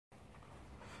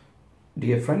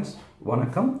Dear friends,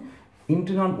 வணக்கம்.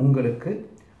 இன்று நான் உங்களுக்கு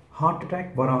ஹார்ட்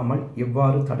அட்டாக் வராமல்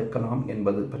எவ்வாறு தடுக்கலாம்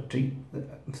என்பது பற்றி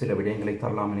சில விடயங்களை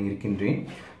தரலாம் என இருக்கின்றேன்.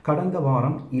 கடந்த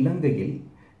வாரம் இலங்கையில்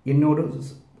என்னோடு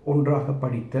ஒன்றாக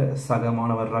படித்த சக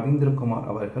மாணவர்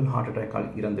ரவீந்திரகுமார் அவர்கள் ஹார்ட்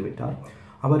அட்டாக்கால் இறந்துவிட்டார்.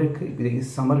 அவருக்கு இதை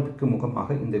சமர்ப்பிக்கும்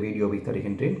முகமாக இந்த வீடியோவை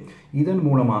தருகின்றேன். இதன்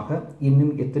மூலமாக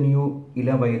இன்னும் எத்தனையோ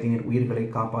இள வயதினர் உயிர்களை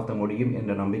காப்பாற்ற முடியும்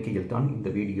என்ற நம்பிக்கையில் தான் இந்த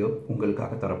வீடியோ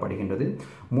உங்களுக்காக தரப்படுகின்றது.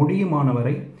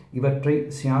 முடியுமானவரை இவற்றை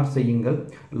ஷேர் செய்யுங்கள்,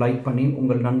 லைக் பண்ணி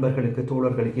உங்கள் நண்பர்களுக்கு,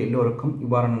 தோழர்களுக்கு எல்லோருக்கும்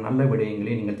இவ்வாறான நல்ல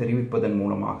விடயங்களை நீங்கள் தெரிவிப்பதன்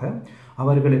மூலமாக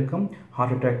அவர்களுக்கும்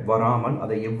ஹார்ட் அட்டாக் வராமல்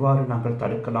அதை எவ்வாறு நாங்கள்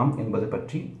தடுக்கலாம் என்பது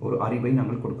பற்றி ஒரு அறிவை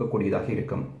நாங்கள் கொடுக்கக்கூடியதாக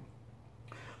இருக்கும்.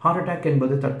 ஹார்ட் அட்டாக்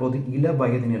என்பது தற்போது இள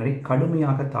வயதினரை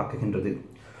கடுமையாக தாக்குகின்றது.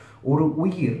 ஒரு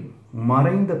உயிர்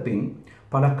மறைந்த பின்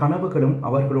பல கனவுகளும்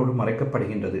அவர்களோடு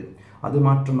மறைக்கப்படுகின்றது. அது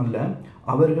மாத்திரமல்ல,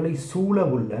 அவர்களை சூழ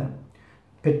உள்ள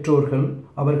பெற்றோர்கள்,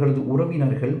 அவர்களது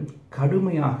உறவினர்கள்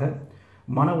கடுமையாக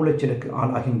மன உளைச்சலுக்கு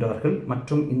ஆளாகின்றார்கள்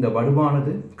மற்றும் இந்த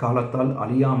வடுவானது காலத்தால்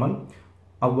அழியாமல்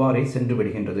அவ்வாறே சென்று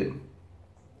விடுகின்றது.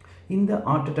 இந்த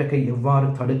ஹார்ட் அட்டாக்கை எவ்வாறு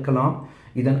தடுக்கலாம்,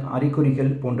 இதன்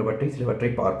அறிகுறிகள் போன்றவற்றை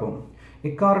சிலவற்றை பார்ப்போம்.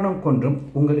 எக்காரணம் கொண்டும்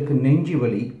உங்களுக்கு நெஞ்சு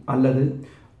வலி அல்லது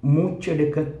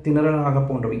மூச்செடுக்க திணறலாக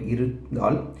போன்றவை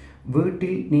இருந்தால்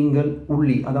வீட்டில் நீங்கள்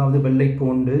உள்ளி, அதாவது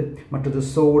வெள்ளைப்பூண்டு மற்றது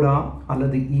சோடா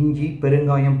அல்லது இஞ்சி,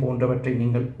 பெருங்காயம் போன்றவற்றை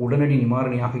நீங்கள் உடனடி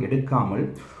நிவாரணியாக எடுக்காமல்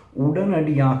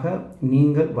உடனடியாக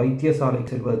நீங்கள் வைத்தியசாலை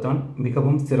செல்வதுதான்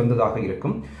மிகவும் சிறந்ததாக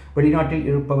இருக்கும். வெளிநாட்டில்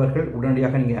இருப்பவர்கள்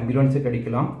உடனடியாக நீங்கள் ஆம்புலன்ஸுக்கு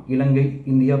அடிக்கலாம். இலங்கை,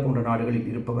 இந்தியா போன்ற நாடுகளில்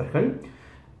இருப்பவர்கள்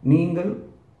நீங்கள்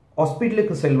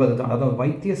ஹாஸ்பிட்டலுக்கு செல்வது தான், அதாவது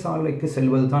வைத்தியசாலைக்கு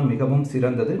செல்வது தான் மிகவும்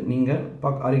சிறந்தது. நீங்கள்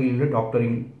அருகில் உள்ள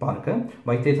டாக்டரின் பார்க்க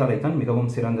வைத்தியசாலை தான் மிகவும்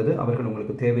சிறந்தது. அவர்கள்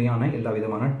உங்களுக்கு தேவையான எல்லா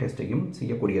விதமான டெஸ்ட்டையும்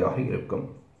செய்யக்கூடியதாக இருக்கும்.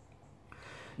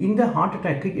 இந்த ஹார்ட்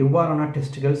அட்டாக்கு எவ்வாறான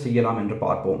டெஸ்ட்டுகள் செய்யலாம் என்று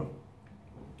பார்ப்போம்.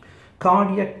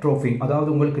 கார்டியாக் ட்ரோஃபின், அதாவது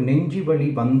உங்களுக்கு நெஞ்சு வலி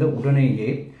வந்த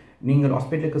உடனேயே நீங்கள்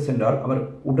ஹாஸ்பிட்டலுக்கு சென்றால் அவர்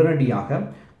உடனடியாக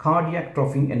கார்டியாக்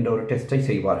ட்ரோஃபின் என்ற ஒரு டெஸ்ட்டை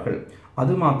செய்வார்கள்.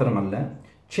 அது மாத்திரமல்ல,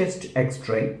 chest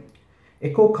x ray,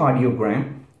 echocardiogram,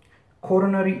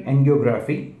 coronary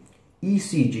angiography,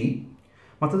 ECG,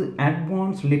 மற்றது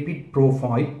advance lipid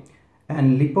profile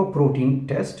and lipoprotein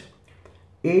test,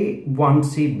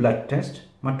 A1C blood test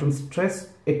மற்றும் ஸ்ட்ரெஸ்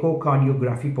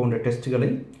எக்கோகார்டியோகிராஃபி போன்ற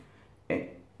டெஸ்ட்டுகளை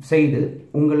செய்து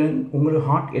உங்கள்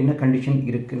ஹார்ட் என்ன கண்டிஷன்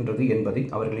இருக்கின்றது என்பதை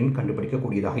அவர்களின்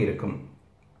கண்டுபிடிக்கக்கூடியதாக இருக்கும்.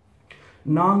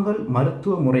 நாங்கள்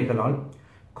மருத்துவ முறைகளால்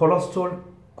கொலஸ்ட்ரால்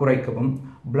குறைக்கவும்,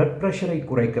 பிளட் பிரஷரை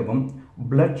குறைக்கவும்,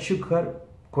 பிளட் சுகர்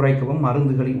குறைக்கவும்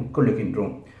மருந்துகளை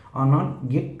உட்கொள்ளுகின்றோம். ஆனால்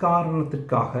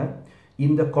எக்காரணத்திற்காக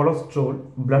இந்த cholesterol,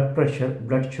 blood pressure,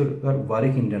 blood sugar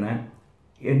வருகின்றன,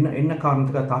 என்ன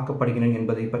காரணத்துக்காக தாக்கப்படுகின்றன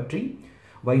என்பதை பற்றி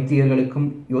வைத்தியர்களுக்கும்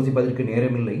யோசிப்பதற்கு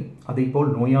நேரமில்லை. அதேபோல்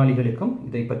நோயாளிகளுக்கும்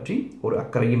இதை பற்றி ஒரு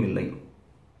அக்கறையும் இல்லை.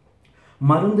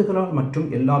 மருந்துகளால் மற்றும்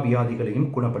எல்லா வியாதிகளையும்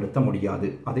குணப்படுத்த முடியாது.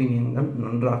 அதை நீங்கள்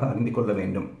நன்றாக அறிந்து கொள்ள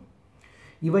வேண்டும்.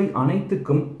 இவை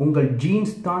அனைத்துக்கும் உங்கள்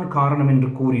ஜீன்ஸ் தான் காரணம் என்று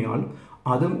கூறினால்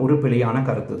அதுவும் ஒரு பிழையான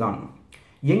கருத்து தான்.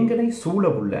 எங்களை சூழ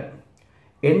உள்ள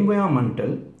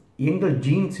என்வைரன்மெண்டல் எங்கள்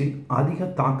ஜீன்ஸில்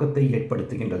அதிக தாக்கத்தை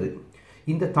ஏற்படுத்துகின்றது.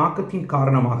 இந்த தாக்கத்தின்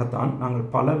காரணமாகத்தான் நாங்கள்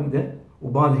பலவித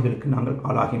உபாதைகளுக்கு நாங்கள்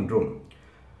ஆளாகின்றோம்.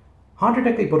 ஹார்ட்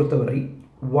அட்டாக்கை பொறுத்தவரை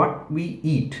வாட் வி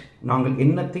ஈட், நாங்கள்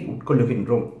எண்ணத்தை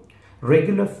உட்கொள்ளுகின்றோம்.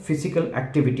 ரெகுலர் ஃபிசிக்கல்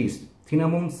ஆக்டிவிட்டீஸ்,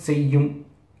 தினமும் செய்யும்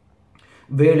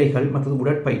வேலைகள் மற்றும்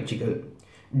உடற்பயிற்சிகள்.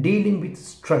 டீலிங் வித்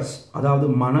ஸ்ட்ரெஸ், அதாவது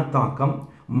மன தாக்கம்,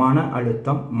 மன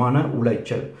அழுத்தம், மன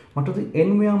உளைச்சல். மற்றது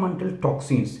என்வைரன்மெண்டல்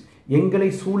டாக்ஸின்ஸ், எங்களை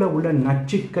சூழ உள்ள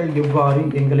நச்சுக்கள் எவ்வாறு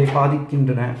எங்களை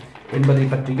பாதிக்கின்றன என்பதை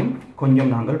பற்றியும்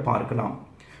கொஞ்சம் நாங்கள் பார்க்கலாம்.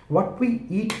 வாட் வி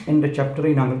ஈட் என்ற சாப்டரை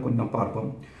நாங்கள் கொஞ்சம்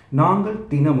பார்ப்போம். நாங்கள்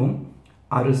தினமும்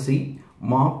அரிசி,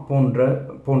 மா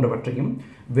போன்றவற்றையும்,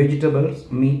 வெஜிடபிள்ஸ்,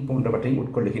 மீட் போன்றவற்றையும்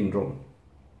உட்கொள்ளுகின்றோம்.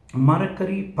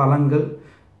 மரக்கறி, பழங்கள்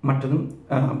மற்றும்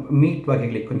மீட்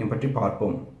வகைகளை கொஞ்சம் பற்றி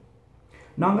பார்ப்போம்.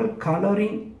 நாங்கள்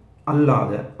கலரிங்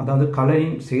அல்லாத, அதாவது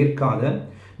கலரிங் சேர்க்காத,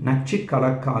 நச்சு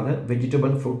கலக்காத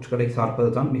வெஜிடபிள் ஃப்ரூட்ஸ்களை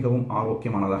சார்ப்பது தான் மிகவும்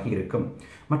ஆரோக்கியமானதாக இருக்கும்.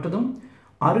 மற்றதும்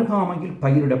அருகாமையில்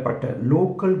பயிரிடப்பட்ட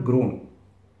local grown,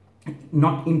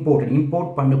 not import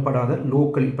பண்ணப்படாத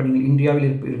local, இப்போ நீங்கள் இந்தியாவில்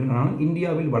இருப்பீர்களானால்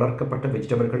இந்தியாவில் வளர்க்கப்பட்ட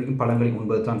வெஜிடபிள்களையும் பழங்களையும்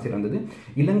உண்பது தான் சிறந்தது.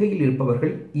 இலங்கையில்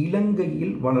இருப்பவர்கள்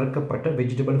இலங்கையில் வளர்க்கப்பட்ட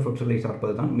வெஜிடபிள் ஃப்ரூட்ஸ்களை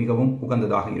சார்ப்பது தான் மிகவும்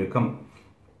உகந்ததாக இருக்கும்.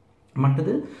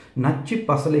 மற்றது நச்சு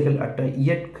பசலைகள் அற்ற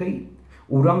இயற்கை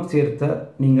உரம் சேர்த்த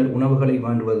நீங்கள் உணவுகளை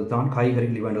வேண்டுவது தான்,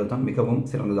 காய்கறிகளை வேண்டுவது தான் மிகவும்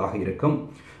சிறந்ததாக இருக்கும்.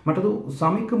 மற்றது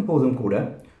சமைக்கும் போதும் கூட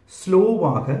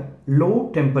ஸ்லோவாக, லோ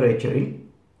டெம்பரேச்சரில்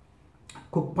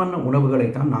குக் பண்ண உணவுகளை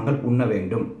தான் நாங்கள் உண்ண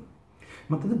வேண்டும்.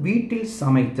 மற்றது வீட்டில்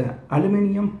சமைத்த,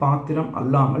 அலுமினியம் பாத்திரம்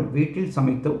அல்லாமல் வீட்டில்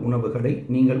சமைத்த உணவுகளை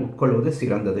நீங்கள் உட்கொள்வது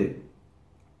சிறந்தது.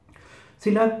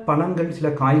 சில பழங்கள் சில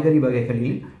காய்கறி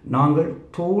வகைகளில் நாங்கள்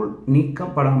தோல்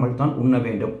நீக்கப்படாமல் தான் உண்ண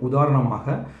வேண்டும்.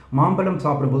 உதாரணமாக மாம்பழம்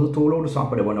சாப்பிடும்போது தோலோடு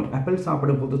சாப்பிட வேண்டும், ஆப்பிள்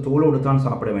சாப்பிடும்போது தோலோடு தான்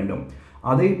சாப்பிட வேண்டும்.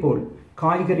 அதேபோல்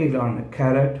காய்கறிகளான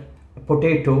கேரட்,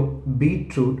 பொட்டேட்டோ,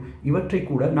 பீட்ரூட் இவற்றை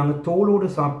கூட நாங்கள் தோலோடு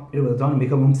சாப்பிடுவது தான்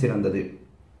மிகவும் சிறந்தது.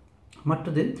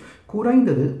 மற்றது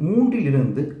குறைந்தது 3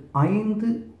 to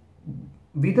 5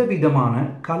 விதவிதமான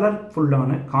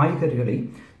கலர்ஃபுல்லான காய்கறிகளை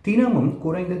தினமும்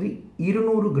குறைந்தது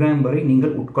 200 கிராம் வரை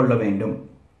நீங்கள் உட்கொள்ள வேண்டும்.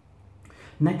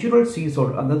 நேச்சுரல் சீ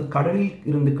சால்ட், அதாவது கடலில்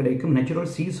இருந்து கிடைக்கும் நேச்சுரல்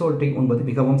சீ சால்ட்டை உண்பது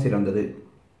மிகவும் சிறந்தது.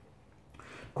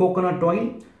 கோகோனட் ஆயில்,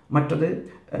 மற்றது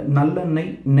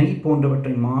நல்லெண்ணெய், நெய்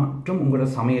போன்றவற்றை மாற்றும் உங்களோட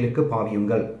சமையலுக்கு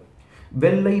பாவியுங்கள்.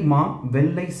 வெள்ளை மா,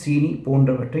 வெள்ளை சீனி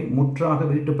போன்றவற்றை முற்றாக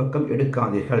வீட்டு பக்கம்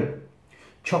எடுக்காதீர்கள்.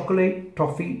 சாக்லேட்,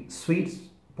 டாஃபி, ஸ்வீட்ஸ்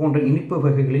போன்ற இனிப்பு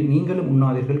வகைகளை நீங்களும்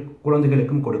உண்ணாதீர்கள்,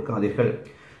 குழந்தைகளுக்கும் கொடுக்காதீர்கள்.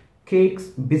 கேக்ஸ்,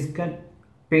 பிஸ்கட்,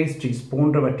 பேஸ்ட்ரிஸ்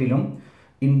போன்றவற்றிலும்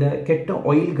இந்த கெட்ட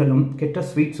ஆயில்களும் கெட்ட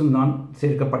ஸ்வீட்ஸும் தான்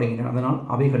சேர்க்கப்படுகின்றன. அதனால்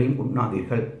அவைகளையும்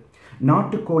உண்ணாதீர்கள்.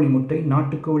 நாட்டுக்கோழி முட்டை,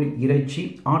 நாட்டுக்கோழி இறைச்சி,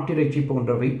 ஆட்டிறைச்சி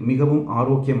போன்றவை மிகவும்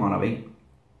ஆரோக்கியமானவை.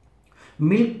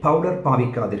 Milk powder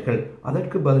பாவிக்காதீர்கள்.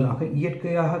 அதற்கு பதிலாக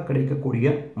இயற்கையாக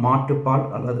கிடைக்கக்கூடிய மாட்டுப்பால்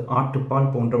அல்லது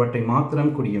ஆட்டுப்பால் போன்றவற்றை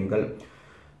மாத்திரம் குடியுங்கள்.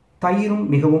 தயிரும்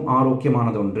மிகவும்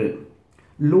ஆரோக்கியமானது ஒன்று.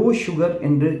 லோ சுகர்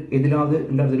என்று எதிராக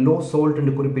அல்லது லோ சால்ட்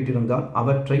என்று குறிப்பிட்டிருந்தால்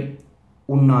அவற்றை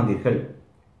உண்ணாதீர்கள்.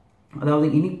 அதாவது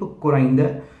இனிப்பு குறைந்த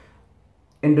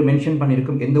என்று மென்ஷன்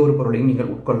பண்ணியிருக்கும் எந்த ஒரு பொருளையும்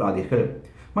நீங்கள் உட்கொள்ளாதீர்கள்.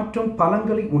 மற்றும்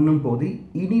பழங்களை உண்ணும் போது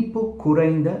இனிப்பு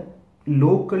குறைந்த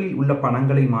லோக்கலில் உள்ள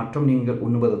பழங்களை மாற்றம் நீங்கள்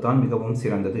உண்ணுவது தான் மிகவும்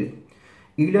சிறந்தது.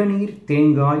 இளநீர்,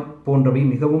 தேங்காய் போன்றவை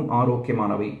மிகவும்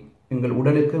ஆரோக்கியமானவை. எங்கள்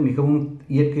உடலுக்கு மிகவும்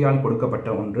இயற்கையால் கொடுக்கப்பட்ட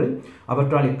ஒன்று.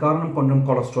 அவற்றால் எக்காரணம் கொண்டும்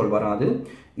கொலஸ்ட்ரால் வராது.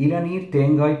 இளநீர்,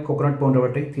 தேங்காய், கோகோனட்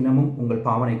போன்றவற்றை தினமும் உங்கள்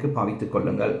பாவனைக்கு பாவித்துக்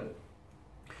கொள்ளுங்கள்.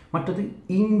 மற்றது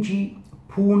இஞ்சி,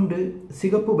 பூண்டு,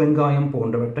 சிகப்பு வெங்காயம்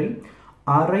போன்றவற்றை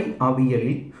அரை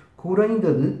அவியலில்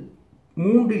குறைந்தது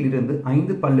 3 to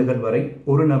 5 பல்லுகள் வரை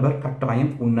ஒரு நபர்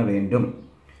கட்டாயம் உண்ண வேண்டும்.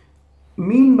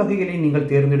 மீன் வகைகளை நீங்கள்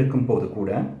தேர்ந்தெடுக்கும் போது கூட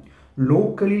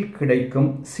லோக்கலில் கிடைக்கும்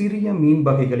சிறிய மீன்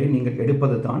வகைகளை நீங்கள்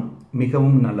எடுப்பது தான்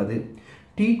மிகவும் நல்லது.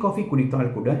 டீ காஃபி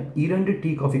குடித்தால் கூட 2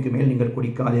 டீ காஃபிக்கு மேல் நீங்கள்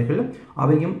குடிக்காதீர்கள்.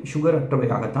 அவையும் சுகர்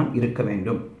அற்றவையாகத்தான் இருக்க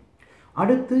வேண்டும்.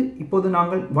 அடுத்து இப்போது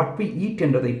நாங்கள் வாட் வி ஈட்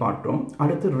என்பதை பார்த்தோம்.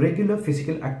 அடுத்து ரெகுலர்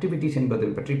பிசிக்கல் ஆக்டிவிட்டிஸ் என்பதை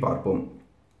பற்றி பார்ப்போம்.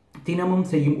 தினமும்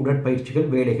செய்யும் உடற்பயிற்சிகள்,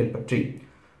 வேலைகள் பற்றி.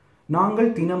 நாங்கள்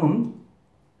தினமும்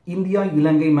இந்தியா,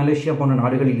 இலங்கை, மலேசியா போன்ற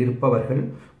நாடுகளில் இருப்பவர்கள்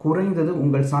குறைந்தது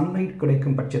உங்கள் சன்லைட்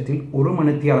கிடைக்கும் பட்சத்தில் 1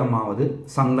 மணித்தியாலமாவது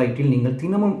சன்லைட்டில் நீங்கள்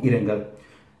தினமும் இருங்கள்.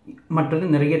 மற்றது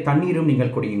நிறைய தண்ணீரும்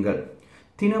நீங்கள் குடியுங்கள்.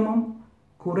 தினமும்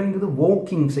குறைந்தது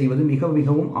வாக்கிங் செய்வது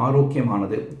மிகவும்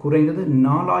ஆரோக்கியமானது. குறைந்தது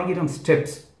 4000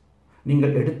 ஸ்டெப்ஸ்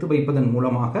நீங்கள் எடுத்து வைப்பதன்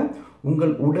மூலமாக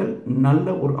உங்கள் உடல்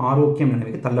நல்ல ஒரு ஆரோக்கியம்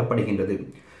நிலைக்கு தள்ளப்படுகின்றது.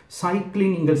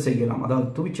 சைக்கிளிங் நீங்கள் செய்யலாம். அதாவது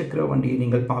துவிச்சக்கர வண்டியை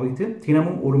நீங்கள் பாவித்து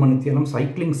தினமும் 1 மணித்தியாலம்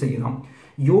சைக்கிளிங் செய்யலாம்.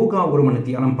 யோகா 1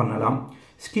 மணித்தியாலம் பண்ணலாம்.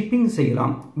 ஸ்கிப்பிங்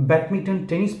செய்யலாம். பேட்மிண்டன்,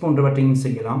 டென்னிஸ் போன்றவற்றையும்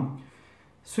செய்யலாம்.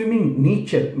 ஸ்விம்மிங்,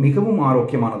 நீச்சல் மிகவும்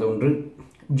ஆரோக்கியமானது ஒன்று.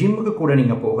 ஜிம்முக்கு கூட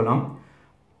நீங்கள் போகலாம்.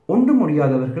 ஒன்று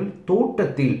முடியாதவர்கள்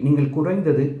தோட்டத்தில் நீங்கள்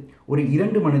குறைந்தது ஒரு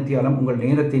 2 மணித்தியாலம் உங்கள்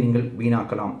நேரத்தை நீங்கள்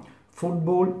வீணாக்கலாம்.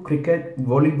 ஃபுட்பால், கிரிக்கெட்,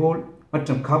 வாலிபால்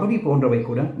மற்றும் கபடி போன்றவை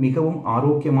கூட மிகவும்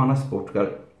ஆரோக்கியமான ஸ்போர்ட்கள்.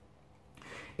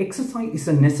 Exercise is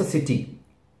a necessity,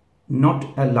 not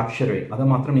a luxury. அதை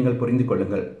மாத்திரம் நீங்கள் புரிந்து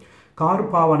கொள்ளுங்கள். கார்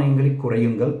பாவனைகளை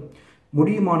குறையுங்கள்.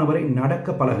 முடியுமானவரை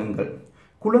நடக்க பழகுங்கள்.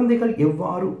 குழந்தைகள்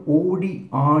எவ்வாறு ஓடி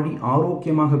ஆடி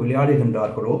ஆரோக்கியமாக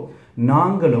விளையாடுகின்றார்களோ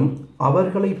நாங்களும்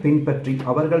அவர்களை பின்பற்றி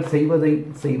அவர்கள்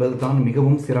செய்வது தான்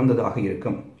மிகவும் சிறந்ததாக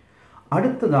இருக்கும்.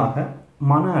 அடுத்ததாக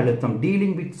மன அழுத்தம்,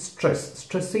 டீலிங் வித் ஸ்ட்ரெஸ்.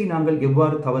 ஸ்ட்ரெஸ்ஸை நாங்கள்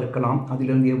எவ்வாறு தவிர்க்கலாம்,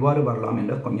 அதிலிருந்து எவ்வாறு வரலாம்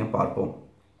என்று கொஞ்சம் பார்ப்போம்.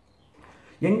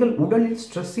 எங்கள் உடலில்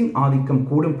ஸ்ட்ரெஸ்ஸின் ஆதிக்கம்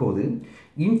கூடும் போது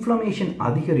இன்ஃப்ளமேஷன்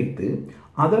அதிகரித்து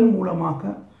அதன்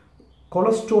மூலமாக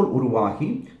கொலஸ்ட்ரால் உருவாகி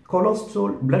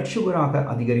கொலஸ்ட்ரால் பிளட் சுகராக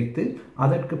அதிகரித்து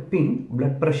அதற்கு பின்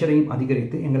பிளட் ப்ரெஷரையும்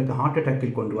அதிகரித்து எங்களுக்கு ஹார்ட்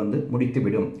அட்டாக்கில் கொண்டு வந்து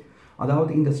முடித்துவிடும்.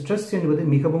 அதாவது இந்த ஸ்ட்ரெஸ் என்பது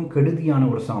மிகவும் கெடுதியான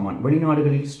ஒரு சாமான்.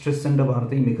 வெளிநாடுகளில் ஸ்ட்ரெஸ் என்ற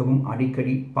வார்த்தை மிகவும்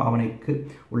அடிக்கடி பாவனைக்கு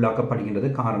உள்ளாக்கப்படுகின்றது.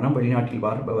 காரணம், வெளிநாட்டில்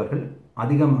வாழ்பவர்கள்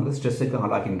அதிகமாக ஸ்ட்ரெஸ்ஸுக்கு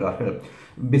ஆளாகின்றார்கள்.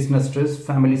 பிஸ்னஸ் ஸ்ட்ரெஸ்,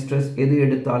 ஃபேமிலி ஸ்ட்ரெஸ், எது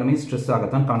எடுத்தாலுமே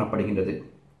ஸ்ட்ரெஸ்ஸாகத்தான் காணப்படுகின்றது.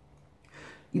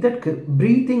 இதற்கு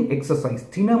பிரீத்திங் எக்ஸசைஸ்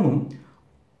தினமும்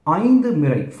 5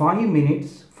 முறை 5 minutes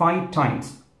 5 times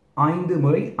 5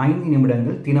 முறை 5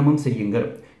 நிமிடங்கள் தினமும் செய்யுங்கள்.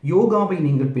 யோகாவை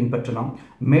நீங்கள் பின்பற்றலாம்.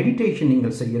 மெடிடேஷன்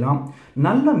நீங்கள் செய்யலாம்.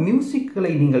 நல்ல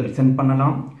மியூசிக்களை நீங்கள் லிசன்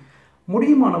பண்ணலாம்.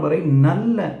 முடியுமானவரை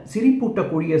நல்ல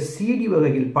சிரிப்பூட்டக்கூடிய CD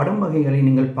வகையில் படம் வகைகளை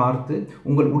நீங்கள் பார்த்து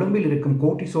உங்கள் உடம்பில் இருக்கும்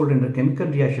கோர்ட்டிசோல் என்ற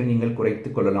கெமிக்கல் ரியாக்ஷன் நீங்கள்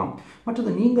குறைத்துக் கொள்ளலாம்.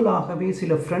 மற்றது நீங்களாகவே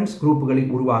சில ஃப்ரெண்ட்ஸ் குரூப்புகளை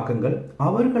உருவாக்குங்கள்.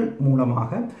 அவர்கள்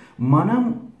மூலமாக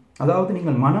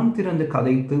நீங்கள் மனம் திறந்து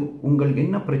கதைத்து உங்கள்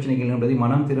என்ன பிரச்சனைகள் என்பதை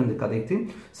மனம் திறந்து கதைத்து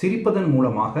சிரிப்பதன்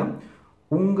மூலமாக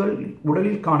உங்கள்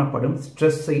உடலில் காணப்படும்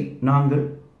ஸ்ட்ரெஸ்ஸை நாங்கள்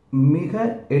மிக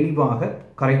எளிவாக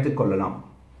கரைத்து கொள்ளலாம்.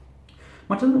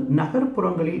 மற்றது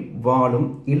நகர்ப்புறங்களில் வாழும்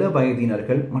இள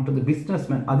வயதினர்கள் மற்றது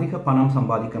பிஸ்னஸ்மேன் அதிக பணம்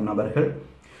சம்பாதிக்கும் நபர்கள்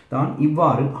தான்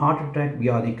இவ்வாறு ஹார்ட் அட்டாக்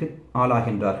வியாதிக்கு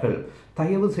ஆளாகின்றார்கள்.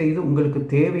 தயவு செய்து உங்களுக்கு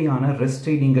தேவையான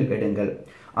ரெஸ்டை நீங்கள் எடுங்கள்.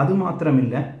 அது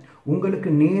மாத்திரமில்லை, உங்களுக்கு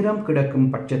நேரம்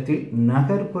கிடைக்கும் பட்சத்தில்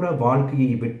நகர்ப்புற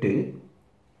வாழ்க்கையை விட்டு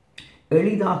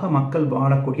எளிதாக மக்கள்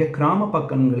வாழக்கூடிய கிராம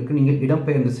பக்கங்களுக்கு நீங்கள்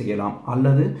இடம்பெயர்ந்து செய்யலாம்.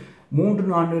 அல்லது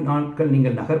 3-4 நாட்கள்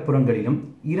நீங்கள் நகர்ப்புறங்களிலும்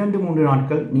 2-3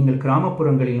 நாட்கள் நீங்கள்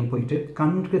கிராமப்புறங்களிலும் போயிட்டு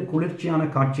கண்ணுக்கு குளிர்ச்சியான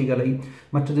காட்சிகளை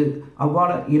மற்றது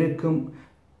அவ்வாறு இருக்கும்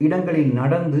இடங்களில்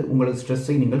நடந்து உங்களது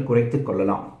ஸ்ட்ரெஸ்ஸை நீங்கள் குறைத்துக்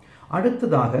கொள்ளலாம்.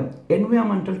 அடுத்ததாக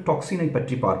என்விரான்மெண்டல் டாக்ஸினை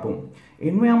பற்றி பார்ப்போம்.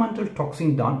 என்விரான்மெண்டல்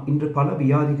டாக்ஸின் தான் இன்று பல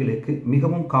வியாதிகளுக்கு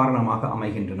மிகவும் காரணமாக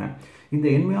அமைகின்றன. இந்த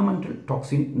என்விரான்மெண்டல்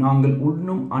டாக்ஸின் நாங்கள்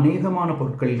உண்ணும் அநேகமான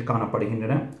பொருட்களில்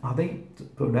காணப்படுகின்றன. அதை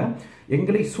விட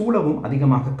எங்களை சூழவும்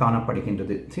அதிகமாக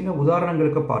காணப்படுகின்றது. சில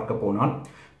உதாரணங்களுக்கு பார்க்க போனால்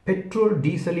பெட்ரோல்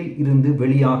டீசலில் இருந்து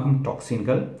வெளியாகும்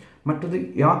டாக்ஸின்கள், மற்றது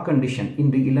ஏர் கண்டிஷன்.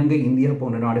 இன்று இலங்கை, இந்தியா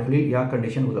போன்ற நாடுகளில் ஏர்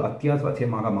கண்டிஷன் ஒரு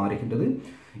அத்தியாவசியமாக மாறுகின்றது.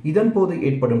 இதன் போது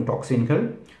ஏற்படும் டாக்ஸின்கள்,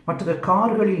 மற்றது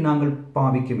கார்களில் நாங்கள்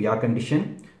பாவிக்கும் ஏர் கண்டிஷன்,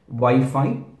 வைஃபை,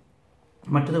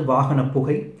 மற்றது வாகன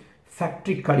புகை,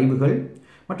 ஃபேக்டரி கழிவுகள்,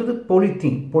 மற்றது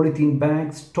பொலித்தீன்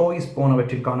பேக்ஸ், டாய்ஸ்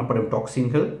போனவற்றில் காணப்படும்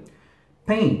டாக்ஸின்கள்,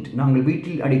 பெயிண்ட், நாங்கள்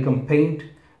வீட்டில் அடிக்கும் பெயிண்ட்,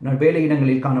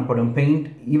 வேலையிடங்களில் காணப்படும் பெயிண்ட்,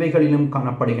 இவைகளிலும்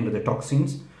காணப்படுகின்றது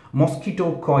டாக்ஸின்ஸ், மொஸ்கிட்டோ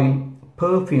காயில்,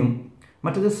 பெர்ஃப்யூம்,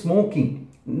 மற்றது ஸ்மோக்கிங்.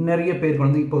 நிறைய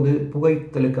பேர் இப்போது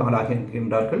புகைத்தலுக்கு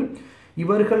ஆளாகின்றார்கள்.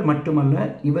 இவர்கள் மட்டுமல்ல,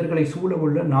 இவர்களை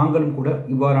சூழவுள்ள நாங்களும் கூட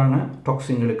இவ்வாறான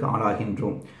டாக்ஸின்களுக்கு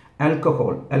ஆளாகின்றோம்.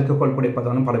 ஆல்கஹால்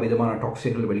குடிப்பதாலும் பலவிதமான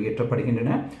டாக்ஸின்கள் வெளியேற்றப்படுகின்றன.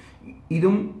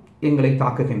 இதுவும் எங்களை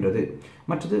தாக்குகின்றது.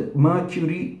 மற்றது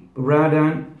மெர்க்யூரி,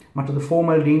 ரேடான், மற்றது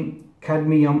ஃபோமல்டின்,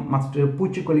 கேட்மியம், மற்ற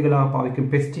பூச்சிக்கொல்லிகளாக பாவிக்கும்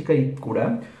பெஸ்டிசைட் கூட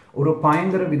ஒரு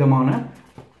பயங்கர விதமான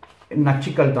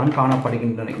நச்சுக்கள் தான்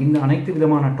காணப்படுகின்றன. இந்த அனைத்து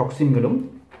விதமான டாக்ஸின்களும்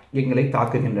எங்களை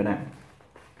தாக்குகின்றன.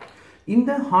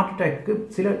 இந்த ஹார்ட் அட்டாக்கு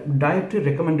சில டயட்ரி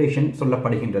ரெக்கமெண்டேஷன்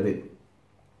சொல்லப்படுகின்றது.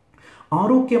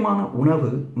 ஆரோக்கியமான உணவு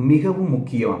மிகவும்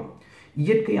முக்கியம்.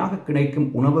 இயற்கையாக கிடைக்கும்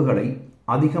உணவுகளை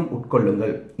அதிகம்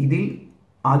உட்கொள்ளுங்கள். இதில்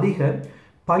அதிக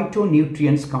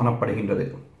பைட்டோநியூட்ரியன்ஸ் காணப்படுகின்றது.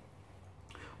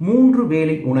 3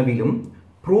 வேளை உணவிலும்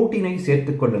புரோட்டீனை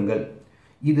சேர்த்துக் கொள்ளுங்கள்.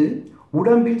 இது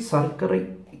உடம்பில் சர்க்கரை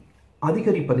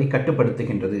அதிகரிப்பதை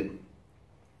கட்டுப்படுத்துகின்றது.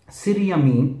 சிறிய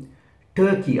மீன்,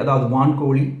 டர்க்கி அதாவது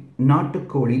வான்கோழி,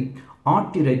 நாட்டுக்கோழி,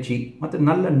 ஆட்டிறைச்சி மற்றும்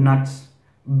நல்ல நட்ஸ்,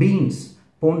 பீன்ஸ்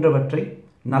போன்றவற்றை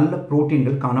நல்ல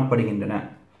புரோட்டீன்கள் காணப்படுகின்றன.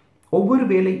 ஒவ்வொரு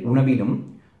வேளை உணவிலும்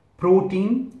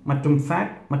புரோட்டீன் மற்றும்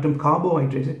ஃபேட் மற்றும்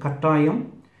கார்போஹைட்ரேட் கட்டாயம்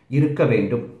இருக்க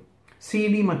வேண்டும்.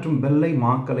 சீனி மற்றும் வெள்ளை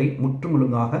மாக்களை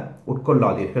முற்றுமுழுதாக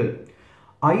உட்கொள்ளாதீர்கள்.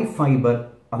 ஃபைபர்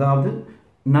அதாவது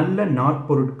நல்ல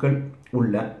நாட்பொருட்கள்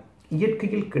உள்ள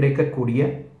இயற்கையில் கிடைக்கக்கூடிய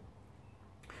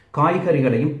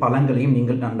காய்கறிகளையும் பழங்களையும்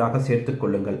நீங்கள் நன்றாக சேர்த்துக்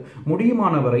கொள்ளுங்கள்.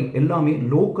 முடியுமானவரை எல்லாமே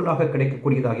லோக்கலாக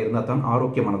கிடைக்கக்கூடியதாக இருந்தால் தான்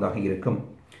ஆரோக்கியமானதாக இருக்கும்.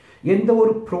 எந்த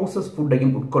ஒரு process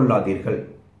ஃபுட்டையும் உட்கொள்ளாதீர்கள்.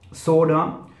 Soda,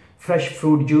 fresh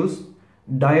fruit juice,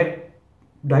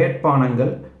 diet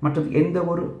பானங்கள் மற்றும் எந்த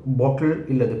ஒரு பாட்டில்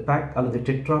அல்லது பேக் அல்லது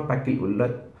டெட்ரா பேக்கில் உள்ள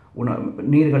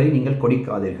நீர்களை நீங்கள்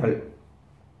குடிக்காதீர்கள்.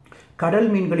 கடல்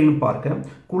மீன்களிலும் பார்க்க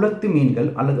குளத்து மீன்கள்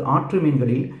அல்லது ஆற்று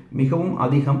மீன்களில் மிகவும்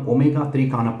அதிகம் ஒமேகா 3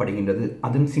 காணப்படுகின்றது.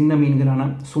 அதுவும் சின்ன மீன்களான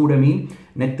சூடமீன்,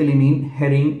 நெத்திலி மீன்,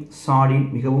 ஹெரிங், சார்டின்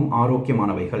மிகவும்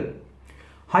ஆரோக்கியமானவைகள்.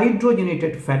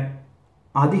 ஹைட்ரோஜனேட்டட் ஃபேட்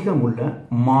அதிகமுள்ள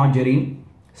margarine,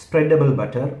 spreadable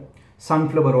butter,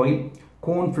 sunflower oil,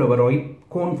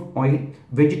 கோர்ன் oil,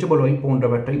 vegetable oil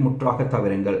போன்றவற்றை முற்றாக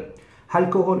தவிருங்கள்.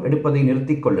 ஆல்கஹால் எடுப்பதை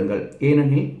நிறுத்திக் கொள்ளுங்கள்.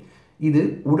 ஏனெனில் இது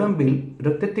உடம்பில்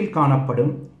இரத்தத்தில்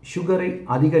காணப்படும் சுகரை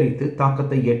அதிகரித்து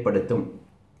தாக்கத்தை ஏற்படுத்தும்.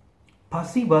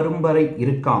 பசி வரும் வரை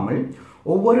இருக்காமல்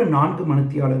ஒவ்வொரு 4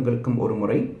 மணித்தியாலங்களுக்கும் ஒரு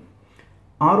முறை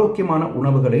ஆரோக்கியமான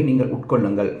உணவுகளை நீங்கள்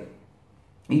உட்கொள்ளுங்கள்.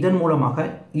 இதன் மூலமாக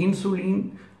இன்சுலின்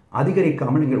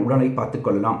அதிகரிக்காமல் நீங்கள் உடலை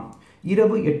பார்த்துக்கொள்ளலாம்.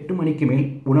 இரவு 8 மணிக்கு மேல்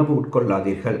உணவு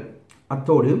உட்கொள்ளாதீர்கள்.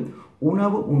 அத்தோடு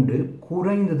உணவு உண்டு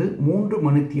குறைந்தது 3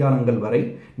 மணித்தியாலங்கள் வரை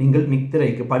நீங்கள்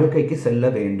படுக்கைக்கு செல்ல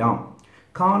வேண்டாம்.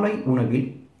 காலை உணவில்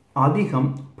அதிகம்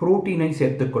புரோட்டீனை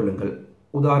சேர்த்துக் கொள்ளுங்கள்.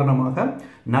 உதாரணமாக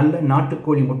நல்ல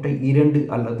நாட்டுக்கோழி முட்டை 2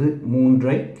 அல்லது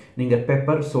 3 நீங்கள்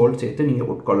பெப்பர், சோல்ட் சேர்த்து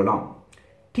நீங்கள் உட்கொள்ளலாம்.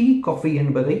 டீ காஃபி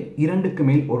என்பதை 2க்கு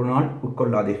மேல் ஒரு நாள்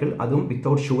உட்கொள்ளாதீர்கள். அதுவும்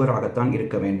வித்தவுட் சுகராகத்தான்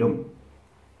இருக்க வேண்டும்.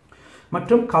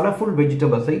 மற்றும் கலர்ஃபுல்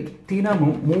வெஜிடபிள்ஸை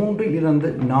தினமும்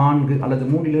 3-4 அல்லது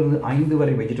 3-5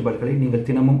 வரை வெஜிடபிள்களை நீங்கள்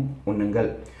தினமும் உண்ணுங்கள்.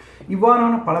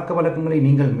 இவ்வாறான பழக்க வழக்கங்களை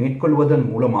நீங்கள் மேற்கொள்வதன்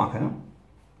மூலமாக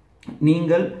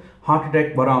நீங்கள் ஹார்ட்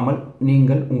அட்டாக் வராமல்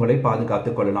நீங்கள் உங்களை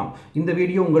பாதுகாத்துக் கொள்ளலாம். இந்த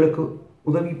வீடியோ உங்களுக்கு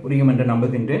உதவி புரியும் என்று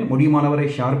நம்புகின்றேன். முடியுமானவரை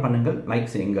ஷேர் பண்ணுங்கள்,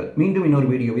 லைக் செய்யுங்கள். மீண்டும் இன்னொரு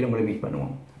வீடியோவில் உங்களை மீட்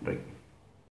பண்ணுவோம். நன்றி.